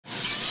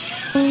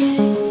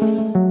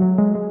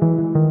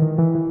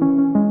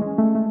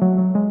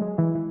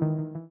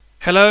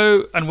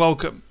Hello and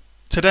welcome.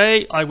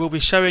 Today I will be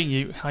showing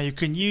you how you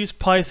can use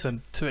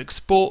Python to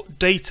export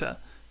data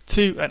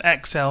to an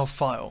Excel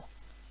file.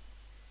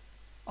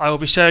 I will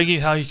be showing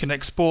you how you can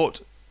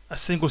export a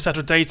single set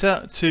of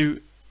data to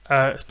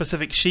a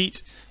specific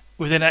sheet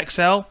within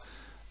Excel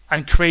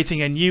and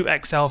creating a new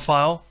Excel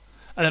file,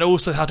 and then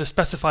also how to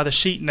specify the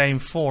sheet name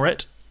for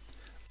it.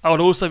 I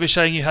will also be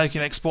showing you how you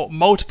can export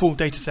multiple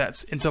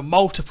datasets into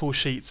multiple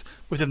sheets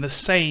within the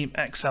same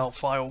Excel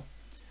file.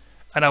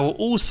 And I will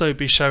also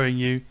be showing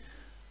you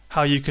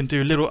how you can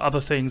do little other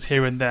things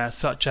here and there,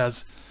 such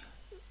as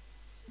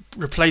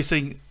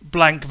replacing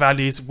blank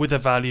values with a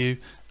value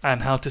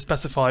and how to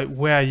specify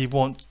where you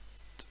want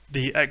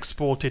the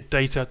exported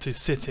data to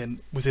sit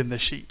within the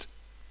sheet.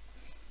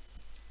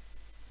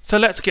 So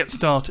let's get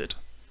started.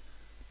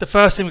 The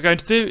first thing we're going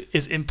to do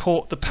is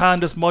import the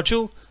pandas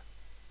module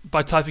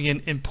by typing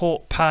in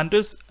import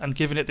pandas and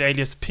giving it the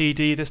alias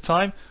PD this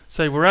time.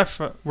 So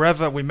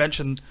wherever we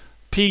mention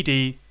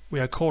PD, we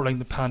are calling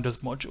the pandas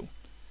module.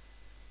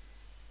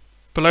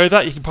 Below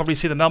that you can probably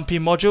see the numpy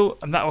module,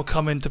 and that will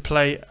come into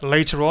play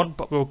later on,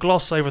 but we'll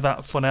gloss over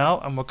that for now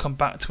and we'll come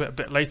back to it a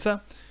bit later.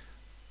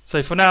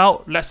 So for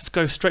now, let's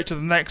go straight to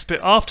the next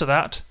bit after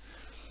that,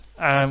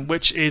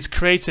 which is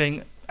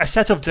creating a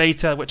set of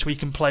data which we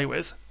can play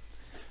with.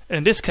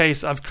 In this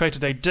case, I've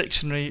created a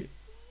dictionary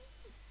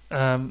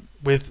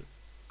with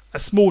a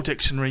small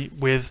dictionary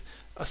with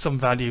some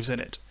values in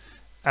it,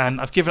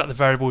 and I've given it the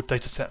variable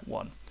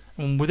dataset1.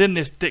 And within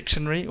this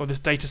dictionary or this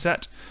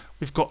dataset,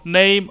 we've got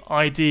name,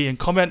 ID, and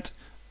comment.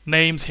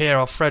 Names here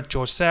are Fred,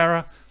 George,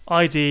 Sarah.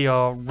 ID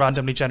are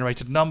randomly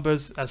generated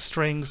numbers as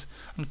strings,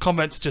 and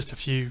comments just a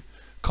few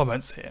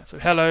comments here. So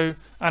hello,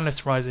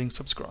 analystrising,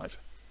 subscribe.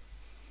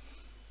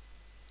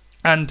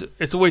 And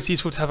it's always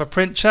useful to have a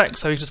print check,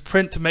 so you just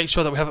print to make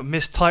sure that we haven't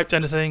mistyped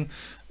anything,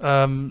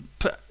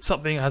 put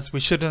something as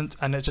we shouldn't,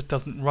 and it just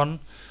doesn't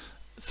run.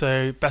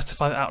 So best to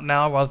find it out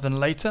now rather than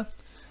later.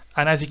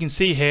 And as you can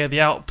see here,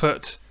 the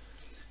output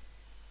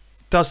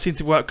does seem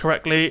to work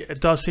correctly. It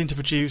does seem to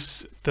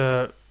produce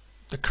the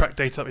correct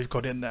data that we've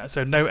got in there.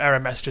 So no error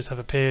messages have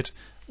appeared.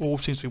 All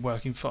seems to be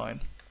working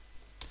fine.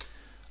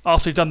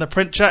 After we've done the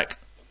print check,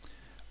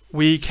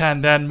 we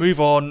can then move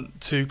on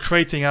to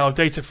creating our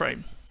data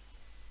frame.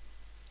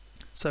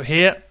 So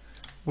here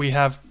we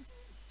have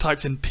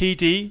typed in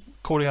PD,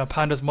 calling our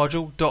pandas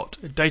module, dot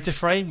data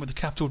frame with a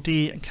capital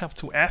D and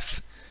capital F.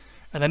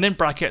 And then in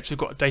brackets, we've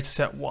got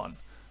dataset1.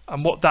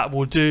 And what that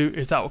will do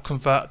is that will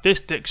convert this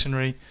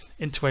dictionary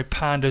into a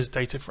pandas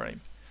data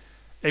frame.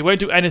 It won't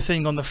do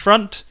anything on the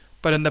front,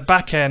 but in the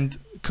back end,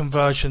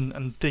 conversion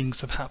and things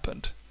have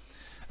happened.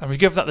 And we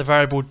give that the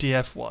variable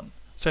df1.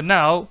 So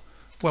now,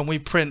 when we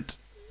print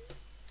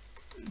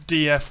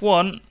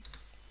df1,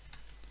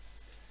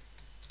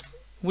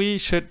 we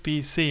should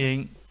be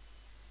seeing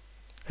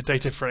a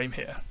data frame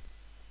here,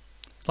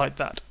 like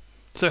that.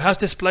 So it has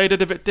displayed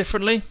it a bit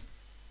differently,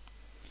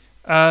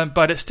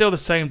 but it's still the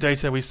same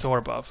data we saw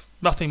above.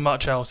 Nothing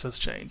much else has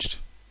changed.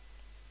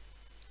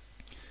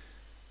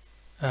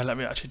 Let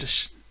me actually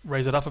just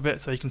raise it up a bit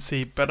so you can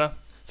see better.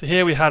 So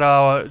here we had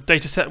our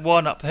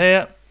dataset1 up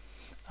here,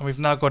 and we've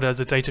now got it as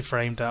a data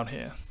frame down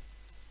here.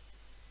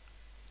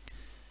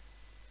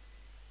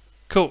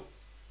 Cool.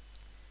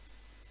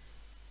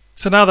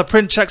 So now the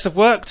print checks have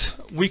worked.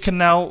 We can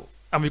now,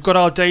 and we've got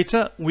our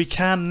data, we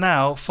can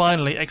now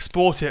finally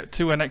export it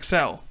to an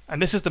Excel.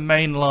 And this is the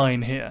main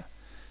line here.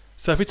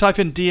 So if we type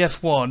in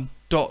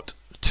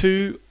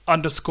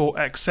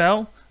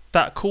df1.to_Excel,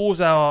 that calls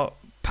our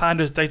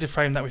pandas data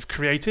frame that we've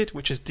created,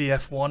 which is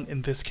df1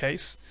 in this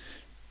case.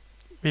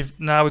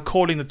 We're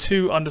calling the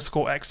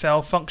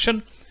to_Excel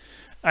function,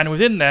 and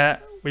within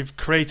there we've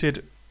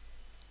created,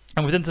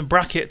 and within some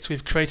brackets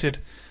we've created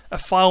a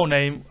file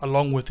name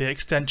along with the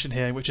extension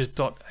here, which is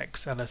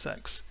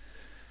 .xlsx.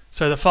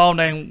 So the file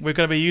name we're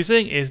going to be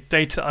using is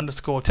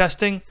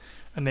data_testing,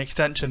 and the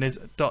extension is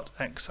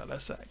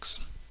 .xlsx.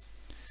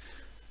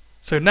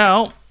 So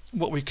now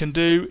what we can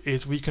do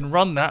is we can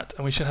run that,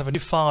 and we should have a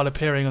new file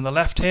appearing on the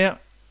left here.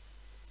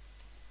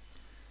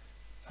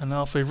 And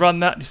after we run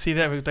that, you see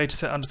there with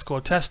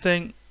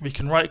dataset_testing, we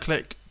can right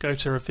click, go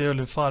to reveal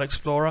in File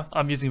Explorer.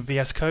 I'm using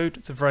VS Code,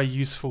 it's a very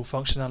useful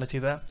functionality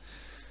there.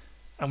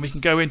 And we can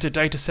go into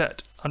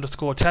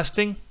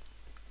dataset_testing,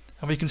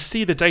 and we can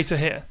see the data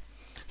here.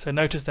 So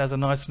notice there's a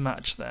nice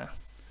match there.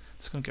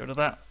 Just going to get rid of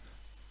that.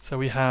 So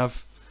we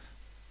have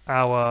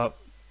our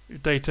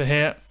data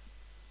here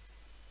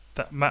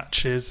that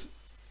matches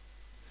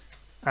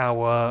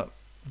our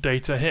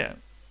data here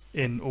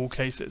in all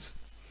cases.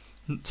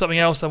 Something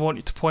else I want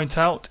you to point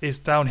out is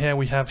down here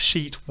we have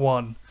sheet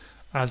 1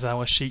 as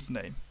our sheet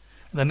name.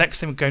 And the next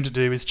thing we're going to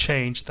do is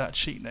change that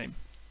sheet name.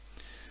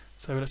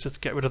 So let's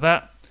just get rid of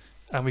that,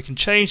 and we can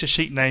change the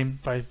sheet name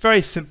by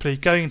very simply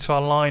going into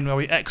our line where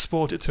we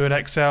export it to an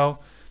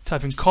Excel,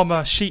 typing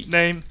comma sheet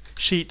name,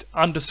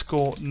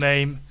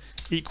 sheet_name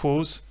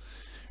equals,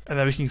 and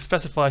then we can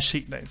specify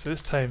sheet name. So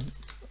this time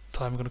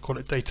I'm going to call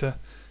it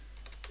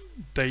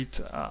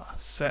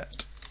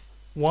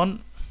dataset1.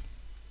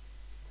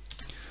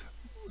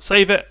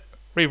 Save it,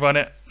 rerun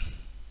it,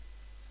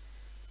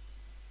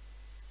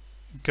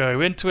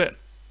 go into it,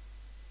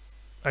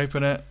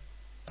 open it,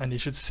 and you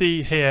should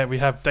see here we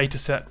have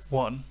dataset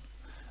 1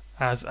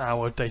 as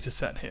our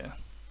dataset here.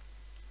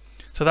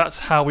 So that's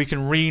how we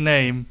can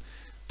rename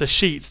the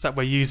sheets that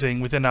we're using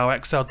within our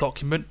Excel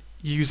document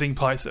using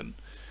Python.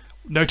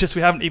 Notice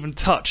we haven't even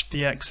touched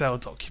the Excel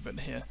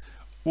document here.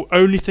 The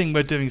only thing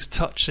we're doing is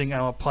touching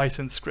our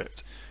Python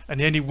script, and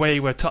the only way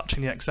we're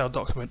touching the Excel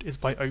document is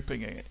by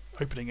opening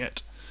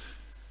it.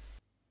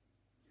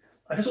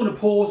 I just want to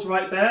pause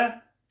right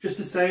there just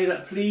to say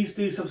that please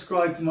do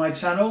subscribe to my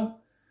channel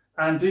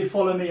and do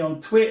follow me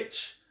on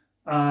Twitch,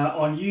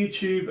 on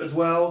YouTube as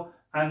well,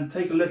 and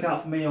take a look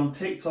out for me on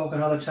TikTok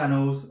and other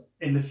channels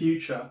in the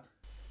future.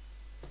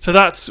 So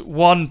that's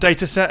one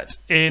dataset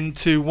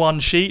into one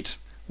sheet.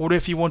 What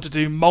if you want to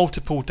do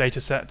multiple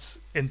datasets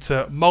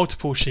into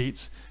multiple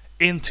sheets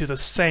into the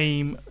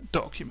same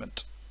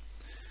document?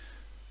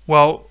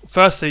 Well,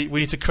 firstly,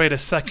 we need to create a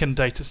second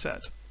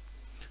dataset.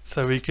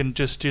 So we can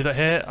just do that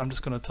here. I'm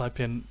just going to type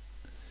in,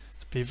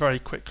 to be very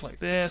quick like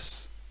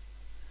this.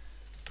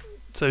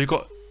 So we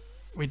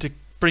need to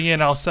bring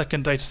in our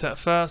second dataset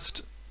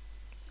first.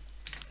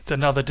 It's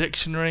another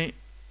dictionary,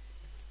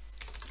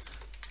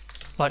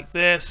 like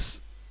this.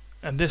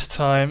 And this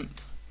time,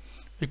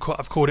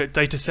 I've called it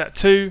dataset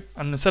 2,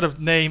 and instead of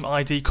name,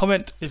 ID,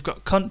 comment, we've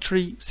got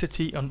country,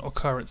 city, and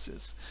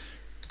occurrences.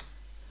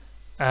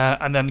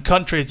 And then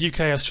country is UK,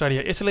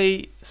 Australia,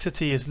 Italy,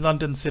 city is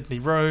London, Sydney,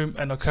 Rome,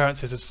 and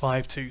occurrences is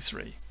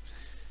 523.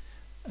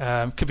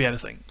 Could be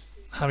anything,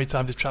 how many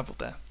times you've travelled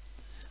there.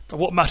 But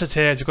what matters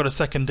here is you've got a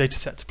second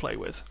dataset to play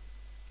with.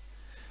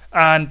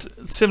 And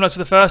similar to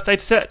the first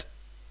dataset,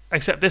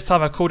 except this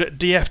time I called it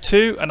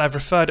df2 and I've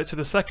referred it to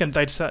the second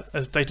dataset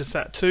as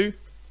dataset 2.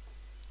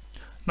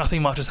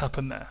 Nothing much has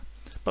happened there.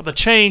 But the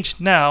change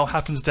now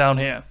happens down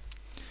here.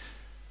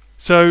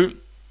 So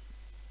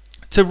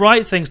to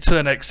write things to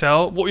an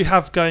Excel, what you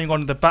have going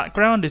on in the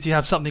background is you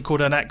have something called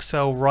an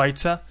Excel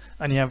writer,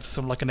 and you have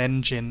sort of like an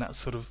engine that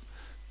sort of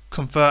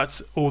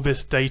converts all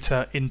this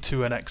data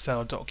into an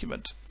Excel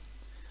document.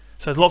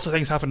 So there's lots of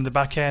things happen in the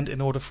back end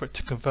in order for it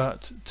to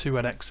convert to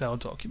an Excel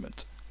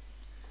document.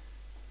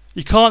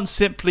 You can't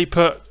simply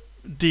put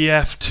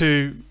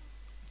df2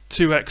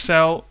 to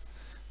Excel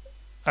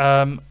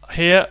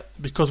here,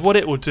 because what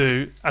it will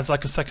do as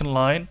like a second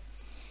line,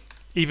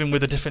 even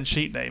with a different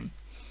sheet name,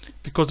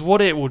 because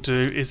what it will do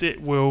is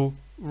it will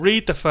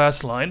read the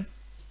first line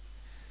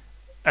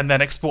and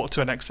then export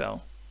to an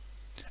Excel.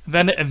 And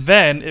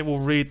then it will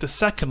read the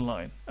second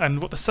line,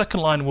 and what the second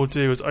line will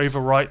do is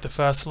overwrite the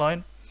first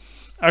line,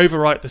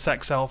 overwrite this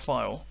Excel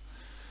file.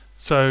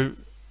 So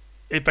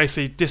it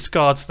basically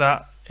discards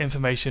that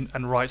information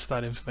and writes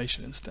that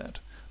information instead.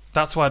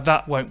 That's why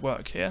that won't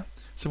work here.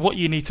 So what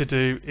you need to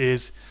do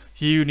is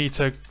you need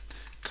to,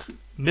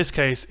 in this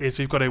case, is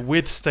we've got a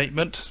with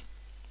statement,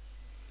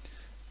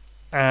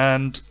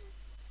 and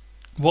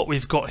what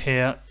we've got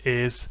here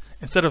is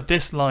instead of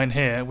this line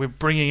here, we're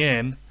bringing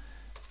in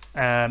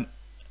an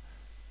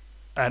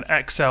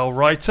Excel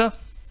writer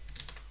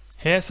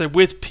here. So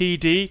with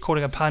PD,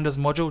 calling a pandas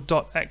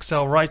module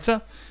 .excel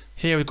writer.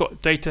 Here we've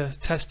got data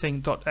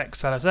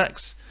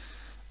testing.xlsx.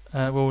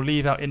 We'll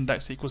leave our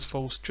index equals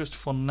false just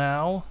for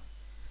now.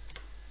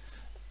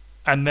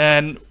 And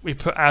then we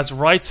put as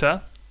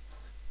writer,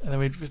 and then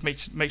we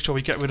make sure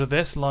we get rid of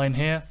this line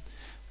here.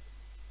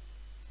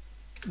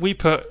 We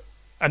put,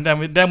 and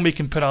then we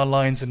can put our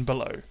lines in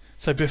below.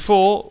 So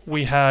before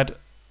we had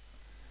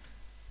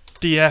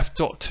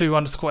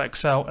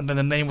df.to_excel and then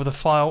the name of the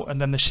file and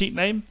then the sheet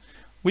name.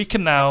 We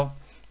can now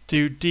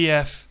do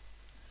df.to_excel,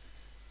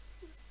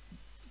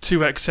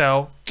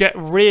 get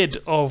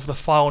rid of the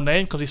file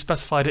name because we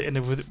specified it in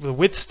the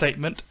with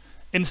statement.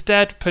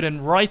 Instead, put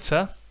in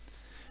writer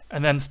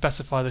and then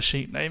specify the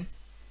sheet name.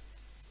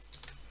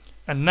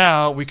 And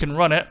now we can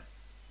run it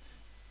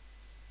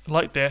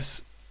like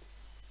this,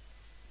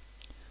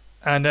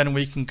 and then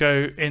we can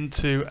go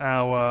into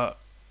our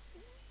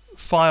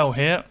file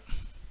here,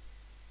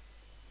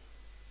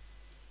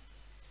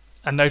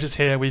 and notice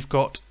here we've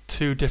got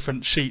two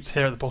different sheets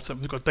here at the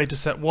bottom. We've got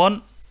dataset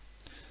 1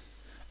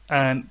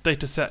 and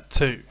dataset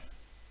 2.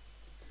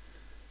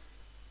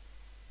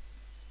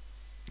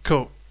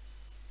 Cool.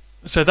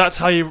 So that's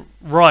how you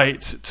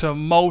write to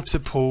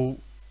multiple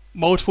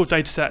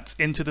datasets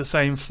into the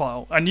same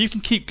file, and you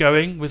can keep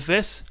going with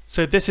this.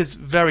 So this is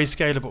very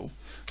scalable.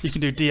 You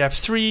can do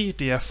df3,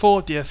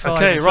 df4, df5.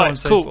 Okay, and so right,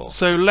 cool. Forth.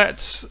 So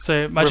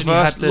imagine you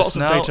had lots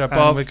of data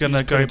above. We're going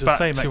to go back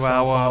to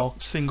our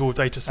single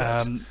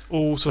dataset.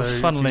 All sort of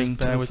funneling.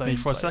 Bear with me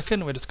for a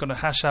second. We're just going to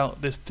hash out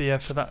this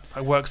df so that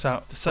it works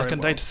out the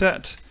second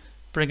dataset.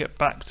 Bring it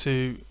back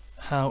to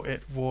how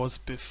it was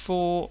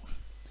before.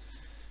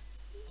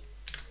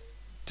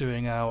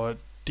 Doing our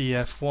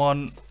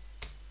df1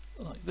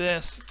 like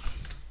this.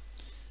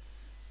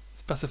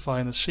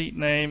 Specifying the sheet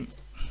name.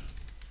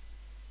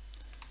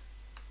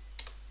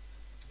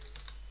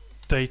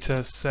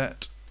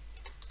 Dataset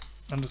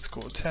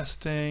underscore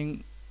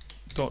testing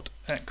dot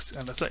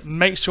xlsx.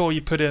 Make sure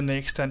you put in the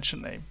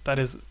extension name. That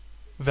is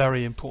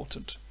very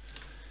important.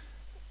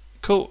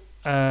 Cool.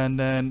 and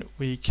then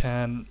we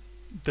can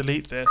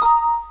delete this.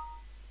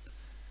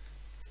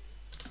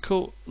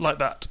 Cool, like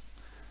that.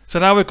 So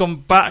now we've gone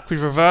back,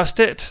 we've reversed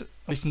it.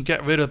 We can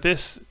get rid of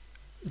this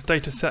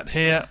data set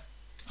here,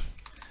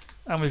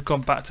 and we've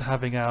gone back to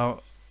having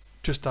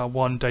just our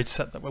one data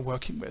set that we're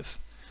working with.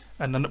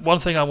 And then one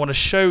thing I want to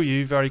show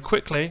you very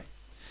quickly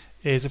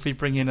is if we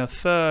bring in a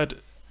third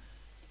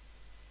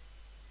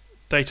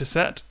data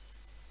set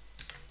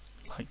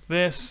like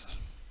this,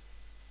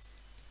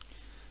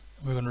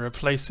 we're going to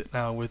replace it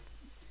now with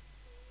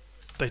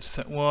data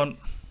set 1.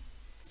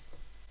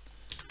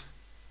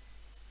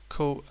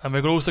 Cool. And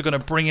we're also going to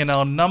bring in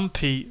our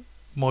numpy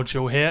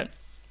module here,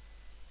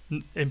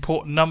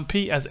 import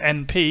numpy as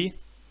np,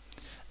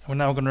 and we're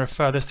now going to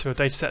refer this to a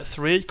dataset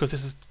 3 because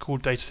this is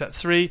called dataset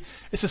 3.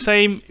 It's the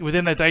same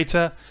within the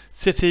data,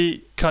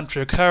 city,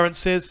 country,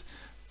 occurrences,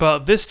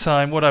 but this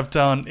time what I've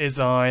done is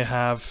I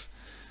have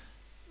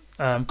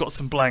got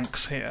some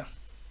blanks here.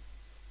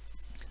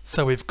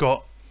 So we've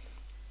got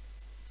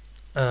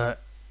np,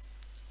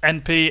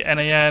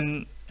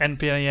 nan,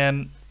 np,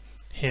 nan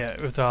here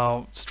with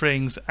our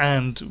strings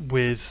and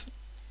with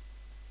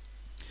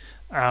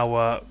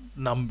our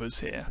numbers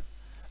here,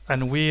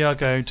 and we are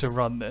going to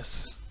run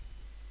this.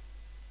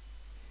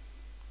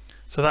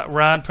 So that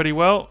ran pretty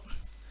well,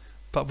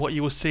 but what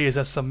you will see is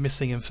there's some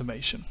missing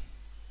information.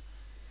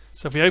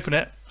 So if we open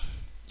it,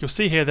 you'll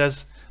see here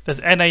there's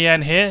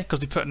nan here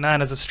because we put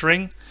nan as a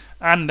string,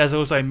 and there's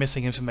also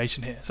missing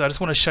information here. So I just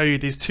want to show you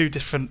these two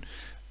different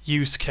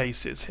use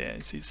cases here.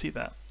 So you see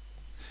that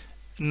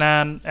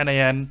nan,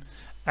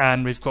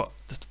 and we've got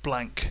just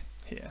blank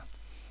here.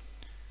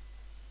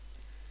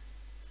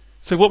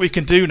 So what we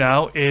can do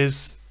now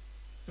is,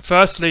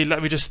 firstly,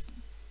 let me just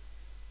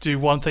do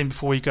one thing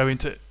before we go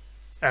into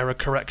error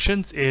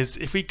corrections, is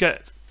if we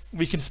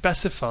can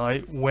specify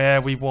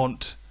where we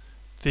want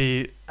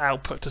the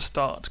output to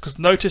start, because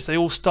notice they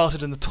all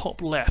started in the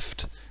top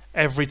left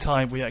every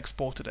time we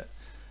exported it,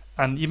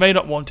 and you may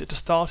not want it to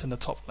start in the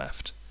top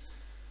left.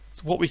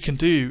 So what we can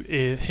do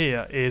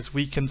here is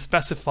we can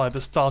specify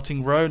the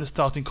starting row and the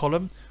starting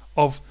column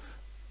of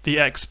the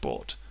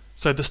export.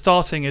 So the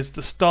starting is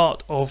the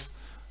start of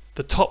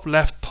the top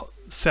left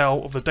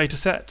cell of the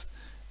dataset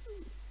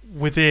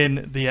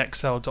within the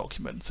Excel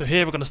document. So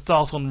here we're going to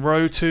start on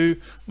row 2,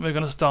 and we're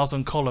going to start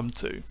on column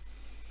 2.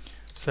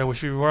 So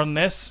if we run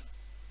this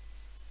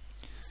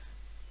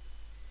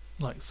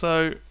like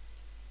so,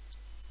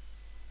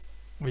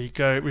 we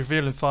go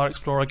reveal in File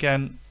Explorer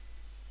again,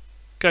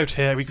 go to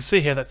here, we can see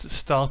here that it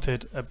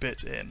started a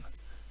bit in.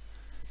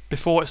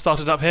 Before it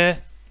started up here,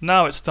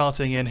 now it's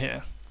starting in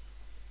here.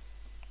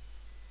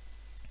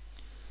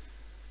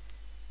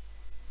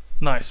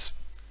 Nice.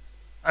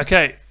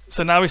 Okay,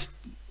 so now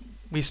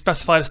we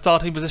specify the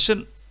starting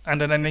position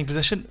and an ending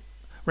position.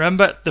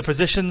 Remember, the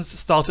positions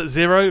start at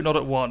 0, not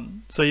at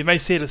 1. So you may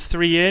see it as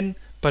 3 in,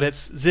 but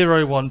it's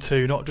 0, 1,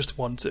 2, not just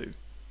 1, 2.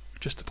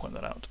 Just to point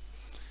that out.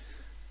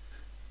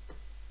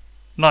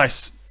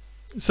 Nice.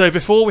 So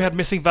before we had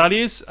missing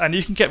values, and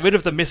you can get rid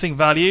of the missing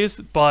values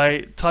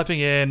by typing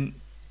in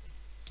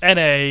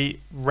NA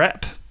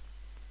rep,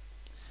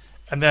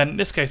 and then in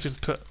this case we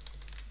just put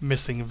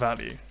missing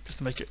value just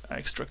to make it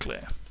extra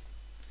clear,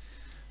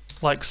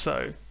 like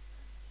so.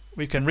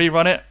 We can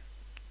rerun it,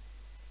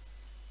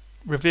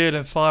 reveal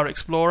in File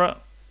Explorer,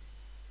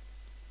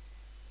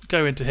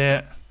 go into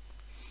here,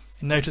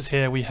 and notice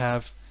here we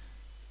have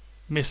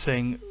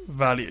missing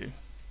value,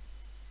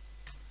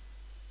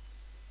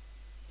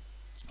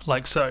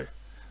 like so.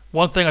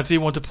 One thing I do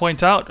want to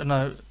point out, and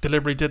I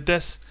deliberately did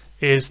this,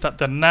 is that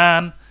the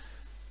nan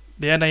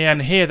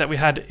here that we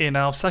had in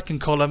our second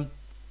column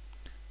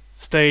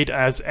stayed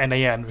as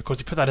nan because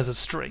you put that as a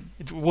string.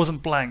 It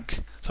wasn't blank.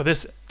 So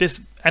this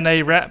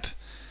NA rep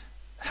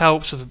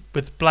helps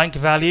with blank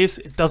values.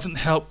 It doesn't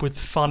help with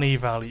funny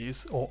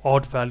values or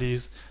odd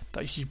values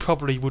that you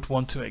probably would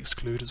want to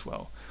exclude as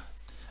well.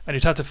 And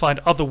you'd have to find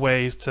other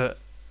ways to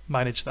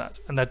manage that,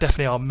 and there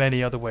definitely are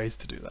many other ways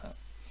to do that.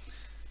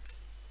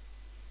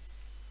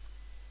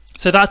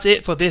 So that's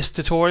it for this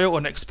tutorial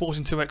on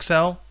exporting to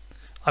Excel.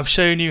 I've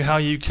shown you how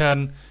you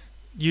can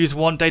use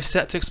one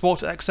dataset to export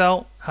to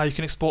Excel, how you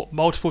can export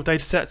multiple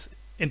datasets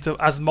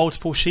as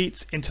multiple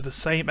sheets into the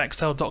same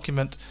Excel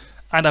document,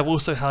 and I've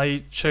also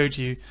showed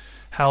you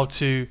how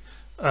to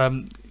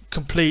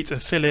complete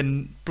and fill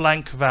in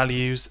blank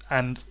values,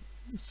 and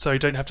so you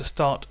don't have to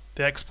start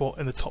the export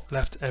in the top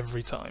left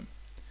every time.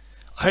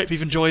 I hope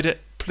you've enjoyed it.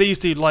 Please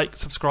do like,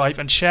 subscribe,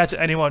 and share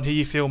to anyone who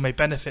you feel may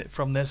benefit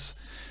from this,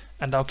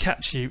 and I'll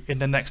catch you in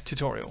the next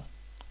tutorial.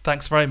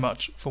 Thanks very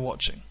much for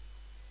watching.